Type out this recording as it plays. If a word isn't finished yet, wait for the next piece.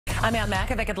I'm at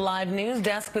Makovec at the Live News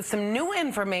Desk with some new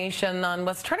information on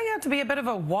what's turning out to be a bit of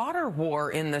a water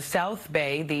war in the South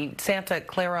Bay, the Santa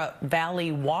Clara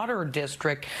Valley Water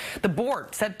District. The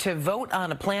board set to vote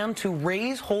on a plan to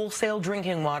raise wholesale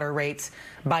drinking water rates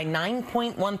by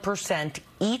 9.1%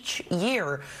 each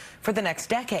year for the next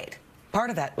decade. Part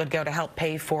of that would go to help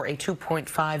pay for a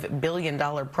 $2.5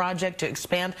 billion project to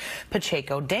expand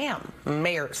Pacheco Dam.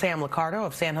 Mayor Sam Liccardo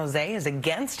of San Jose is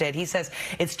against it. He says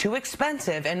it's too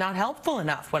expensive and not helpful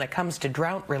enough when it comes to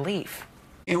drought relief.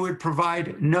 It would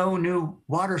provide no new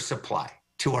water supply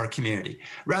to our community.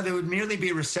 Rather, it would merely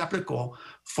be a receptacle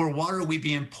for water we'd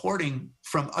be importing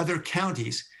from other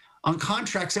counties on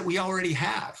contracts that we already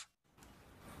have.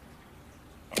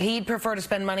 He'd prefer to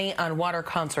spend money on water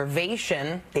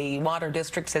conservation. The water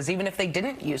district says even if they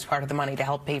didn't use part of the money to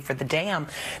help pay for the dam,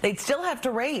 they'd still have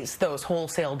to raise those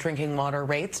wholesale drinking water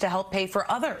rates to help pay for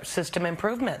other system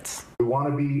improvements. We want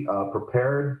to be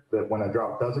prepared that when a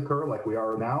drought does occur, like we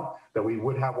are now, that we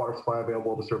would have water supply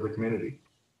available to serve the community.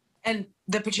 And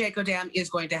the Pacheco Dam is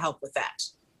going to help with that.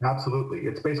 Absolutely.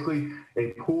 It's basically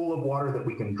a pool of water that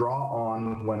we can draw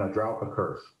on when a drought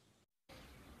occurs.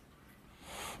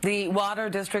 The Water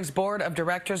District's Board of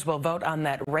Directors will vote on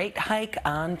that rate hike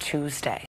on Tuesday.